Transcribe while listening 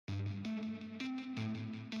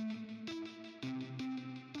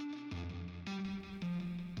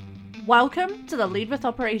Welcome to the Lead with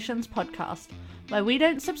Operations podcast, where we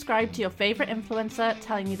don't subscribe to your favorite influencer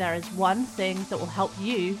telling you there is one thing that will help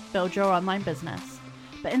you build your online business,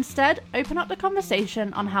 but instead open up the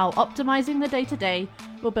conversation on how optimizing the day-to-day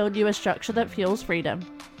will build you a structure that fuels freedom.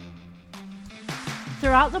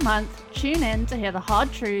 Throughout the month, tune in to hear the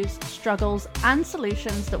hard truths, struggles, and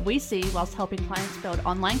solutions that we see whilst helping clients build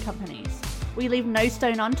online companies. We leave no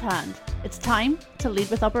stone unturned. It's time to lead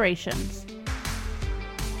with operations.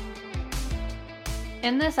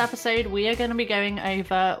 In this episode, we are going to be going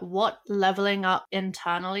over what leveling up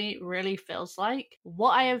internally really feels like,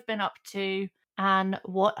 what I have been up to, and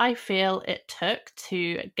what I feel it took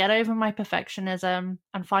to get over my perfectionism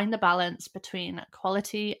and find the balance between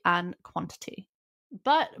quality and quantity.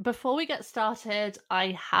 But before we get started,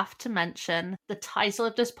 I have to mention the title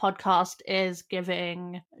of this podcast is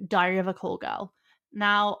giving Diary of a Call Girl.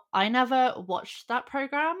 Now, I never watched that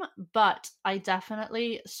program, but I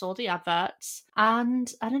definitely saw the adverts and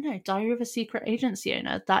I don't know, Diary of a Secret Agency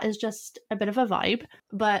Owner, that is just a bit of a vibe,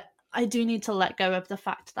 but I do need to let go of the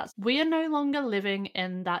fact that we are no longer living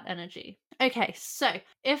in that energy. Okay, so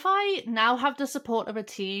if I now have the support of a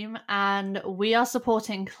team and we are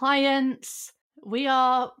supporting clients, we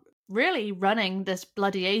are really running this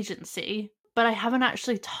bloody agency, but I haven't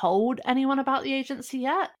actually told anyone about the agency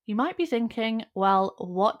yet, you might be thinking, well,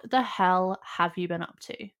 what the hell have you been up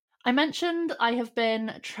to? I mentioned I have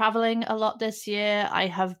been traveling a lot this year. I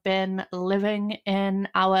have been living in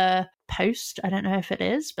our I don't know if it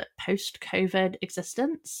is, but post-COVID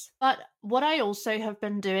existence. But what I also have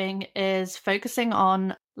been doing is focusing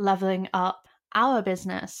on leveling up our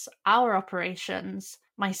business, our operations,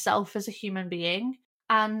 myself as a human being.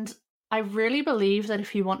 And I really believe that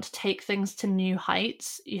if you want to take things to new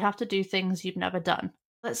heights, you have to do things you've never done.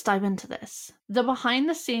 Let's dive into this. The behind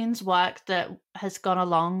the scenes work that has gone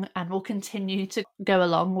along and will continue to go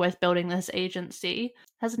along with building this agency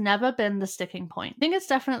has never been the sticking point. I think it's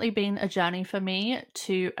definitely been a journey for me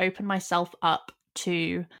to open myself up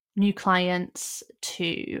to new clients,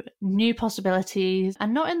 to new possibilities,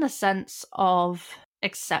 and not in the sense of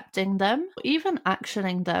accepting them, even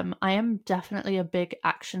actioning them. I am definitely a big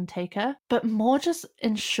action taker, but more just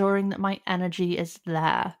ensuring that my energy is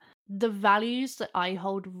there. The values that I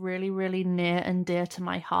hold really, really near and dear to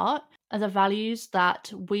my heart are the values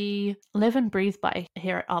that we live and breathe by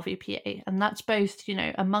here at RVPA. And that's both,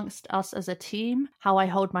 amongst us as a team, how I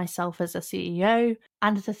hold myself as a CEO,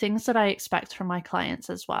 and the things that I expect from my clients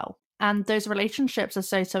as well. And those relationships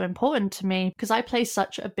are so important to me because I play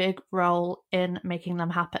such a big role in making them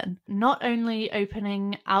happen. Not only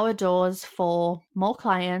opening our doors for more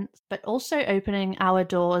clients, but also opening our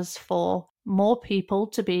doors for more people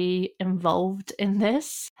to be involved in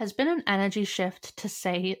this has been an energy shift, to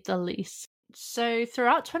say the least. So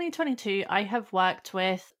throughout 2022, I have worked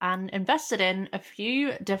with and invested in a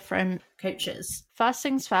few different coaches. First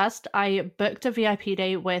things first, I booked a VIP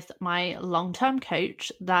day with my long-term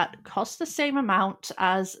coach that cost the same amount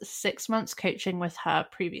as 6 months coaching with her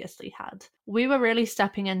previously had. We were really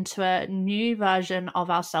stepping into a new version of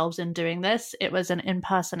ourselves in doing this. It was an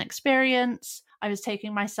in-person experience. I was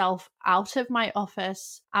taking myself out of my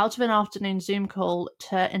office, out of an afternoon Zoom call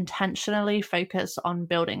to intentionally focus on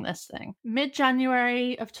building this thing.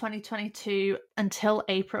 Mid-January of 2022 until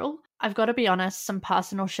April, I've got to be honest, some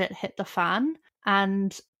personal shit hit the fan.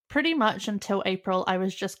 And pretty much until April, I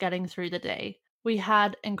was just getting through the day. We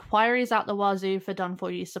had inquiries out the wazoo for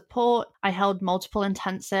done-for-you support. I held multiple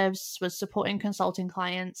intensives, was supporting consulting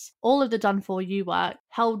clients, all of the done-for-you work,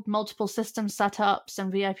 held multiple system setups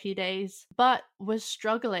and VIP days, but was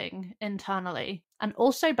struggling internally and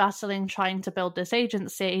also battling trying to build this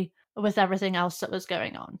agency with everything else that was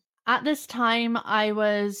going on. At this time, I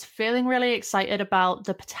was feeling really excited about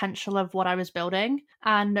the potential of what I was building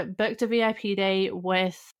and booked a VIP day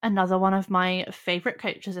with another one of my favorite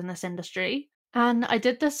coaches in this industry. And I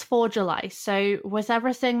did this for July. So with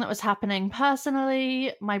everything that was happening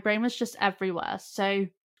personally, my brain was just everywhere. So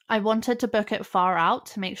I wanted to book it far out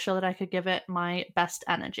to make sure that I could give it my best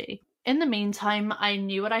energy. In the meantime, I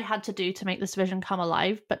knew what I had to do to make this vision come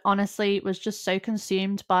alive, but honestly was just so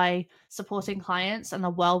consumed by supporting clients and the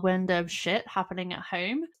whirlwind of shit happening at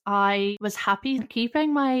home. I was happy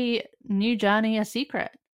keeping my new journey a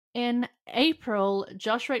secret. In April,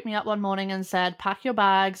 Josh woke me up one morning and said, pack your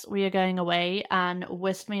bags, we are going away, and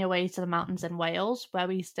whisked me away to the mountains in Wales, where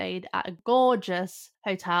we stayed at a gorgeous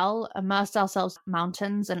hotel, immersed ourselves in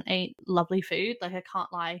mountains and ate lovely food. Like, I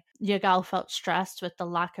can't lie, your gal felt stressed with the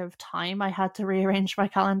lack of time I had to rearrange my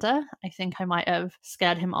calendar. I think I might have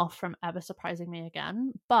scared him off from ever surprising me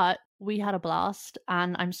again, but We had a blast,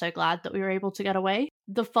 and I'm so glad that we were able to get away.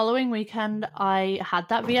 The following weekend, I had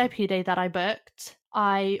that VIP day that I booked.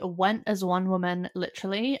 I went as one woman,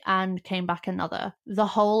 literally, and came back another. The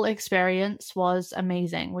whole experience was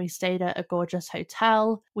amazing. We stayed at a gorgeous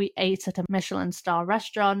hotel. We ate at a Michelin star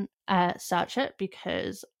restaurant. Search it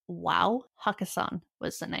because wow, Hakkasan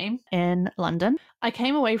was the name, in London. I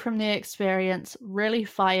came away from the experience really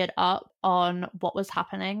fired up on what was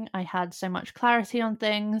happening. I had so much clarity on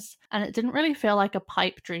things, and it didn't really feel like a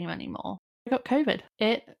pipe dream anymore. I got COVID.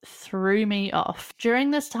 It threw me off. During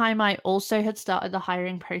this time, I also had started the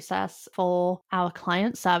hiring process for our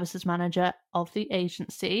client services manager of the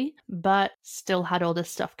agency, but still had all this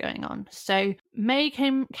stuff going on. So May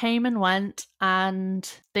came and went, and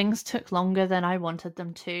things took longer than I wanted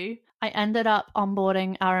them to. I ended up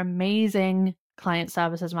onboarding our amazing client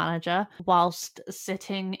services manager whilst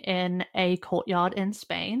sitting in a courtyard in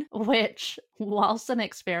Spain, which, whilst an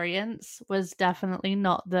experience, was definitely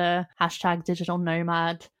not the hashtag digital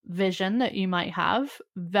nomad vision that you might have.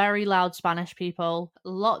 Very loud Spanish people,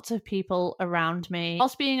 lots of people around me.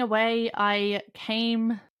 Whilst being away, I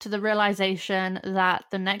came to the realization that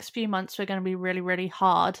the next few months were going to be really, really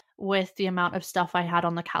hard with the amount of stuff I had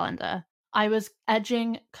on the calendar. I was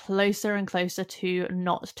edging closer and closer to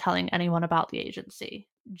not telling anyone about the agency.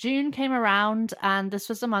 June came around, and this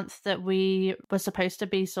was the month that we were supposed to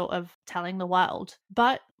be sort of telling the world.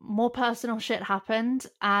 But more personal shit happened,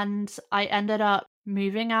 and I ended up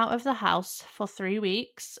moving out of the house for 3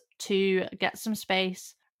 weeks to get some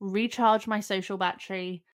space, recharge my social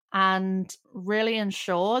battery, and really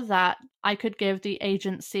ensure that I could give the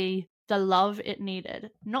agency the love it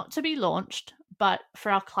needed, not to be launched, but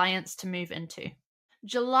for our clients to move into.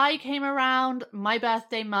 July came around, my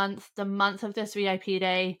birthday month, the month of this VIP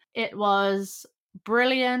day. It was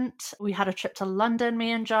brilliant. We had a trip to London,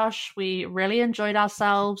 me and Josh. We really enjoyed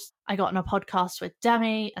ourselves. I got on a podcast with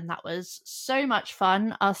Demi, and that was so much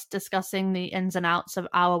fun, us discussing the ins and outs of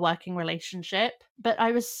our working relationship. But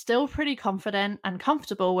I was still pretty confident and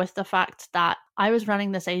comfortable with the fact that I was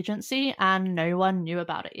running this agency and no one knew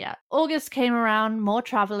about it yet. August came around, more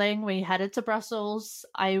traveling. We headed to Brussels.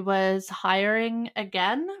 I was hiring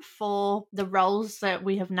again for the roles that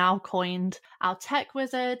we have now coined our tech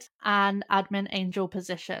wizard and admin angel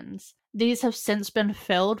positions. These have since been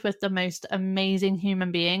filled with the most amazing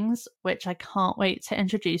human beings, which I can't wait to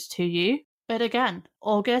introduce to you. But again,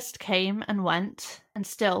 August came and went, and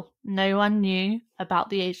still no one knew about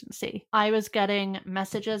the agency. I was getting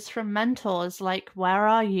messages from mentors like, "Where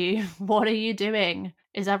are you? What are you doing?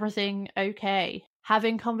 Is everything okay?"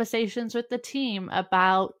 Having conversations with the team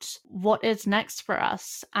about what is next for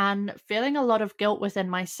us, and feeling a lot of guilt within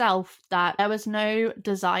myself that there was no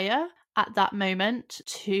desire at that moment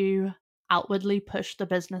to outwardly push the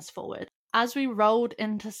business forward. As we rolled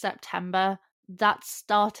into September, that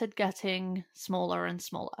started getting smaller and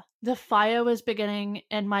smaller. The fire was beginning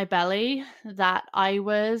in my belly that I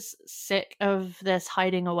was sick of this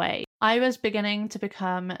hiding away. I was beginning to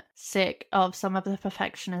become sick of some of the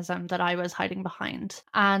perfectionism that I was hiding behind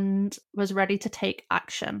and was ready to take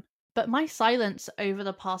action. But my silence over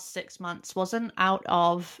the past 6 months wasn't out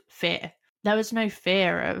of fear. There was no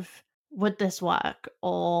fear of, would this work,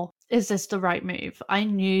 or is this the right move? I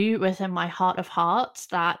knew within my heart of hearts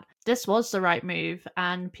that this was the right move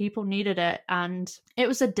and people needed it, and it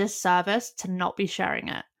was a disservice to not be sharing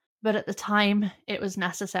it. But at the time, it was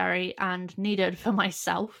necessary and needed for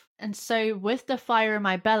myself. And so with the fire in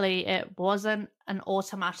my belly, it wasn't an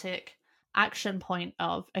automatic action point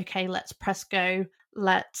of, okay, let's press go,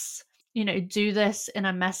 let's, do this in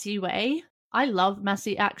a messy way. I love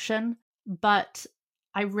messy action, but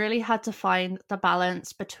I really had to find the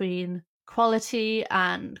balance between quality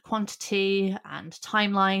and quantity and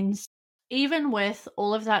timelines. Even with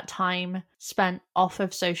all of that time spent off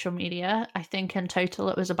of social media, I think in total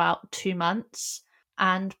it was about 2 months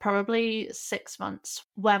and probably 6 months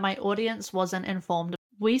where my audience wasn't informed.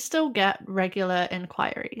 We still get regular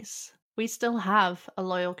inquiries. We still have a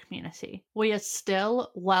loyal community. We are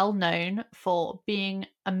still well known for being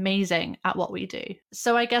amazing at what we do.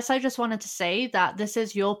 So I guess I just wanted to say that this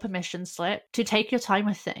is your permission slip to take your time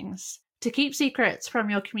with things, to keep secrets from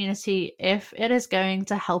your community if it is going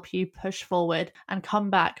to help you push forward and come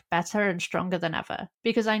back better and stronger than ever.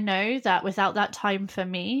 Because I know that without that time for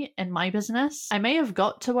me in my business, I may have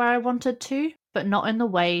got to where I wanted to, but not in the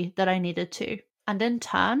way that I needed to. And in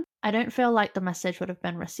turn, I don't feel like the message would have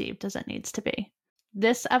been received as it needs to be.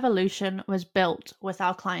 This evolution was built with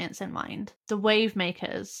our clients in mind, the wave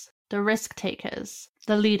makers, the risk takers,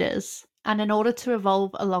 the leaders, and in order to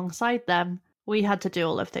evolve alongside them, we had to do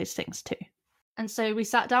all of those things too. And so we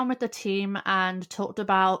sat down with the team and talked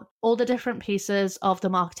about all the different pieces of the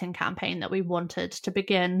marketing campaign that we wanted to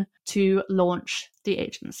begin to launch the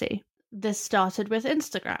agency. This started with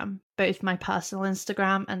Instagram, both my personal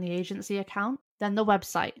Instagram and the agency account, then the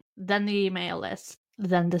website, then the email list,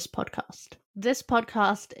 then this podcast. This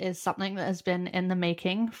podcast is something that has been in the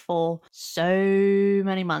making for so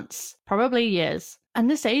many months, probably years. And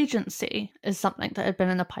this agency is something that had been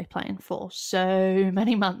in the pipeline for so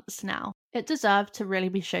many months now. It deserved to really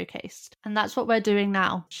be showcased. And that's what we're doing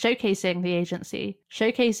now, showcasing the agency,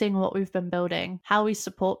 showcasing what we've been building, how we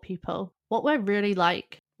support people, what we're really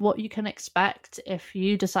like, what you can expect if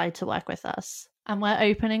you decide to work with us. And we're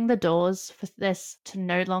opening the doors for this to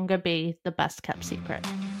no longer be the best kept secret.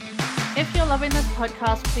 If you're loving this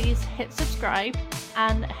podcast, please hit subscribe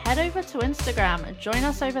and head over to Instagram. Join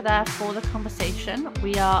us over there for the conversation.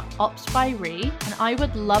 We are Ops by Ree, and I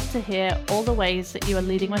would love to hear all the ways that you are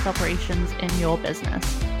leading with operations in your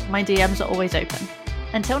business. My DMs are always open.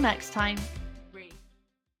 Until next time,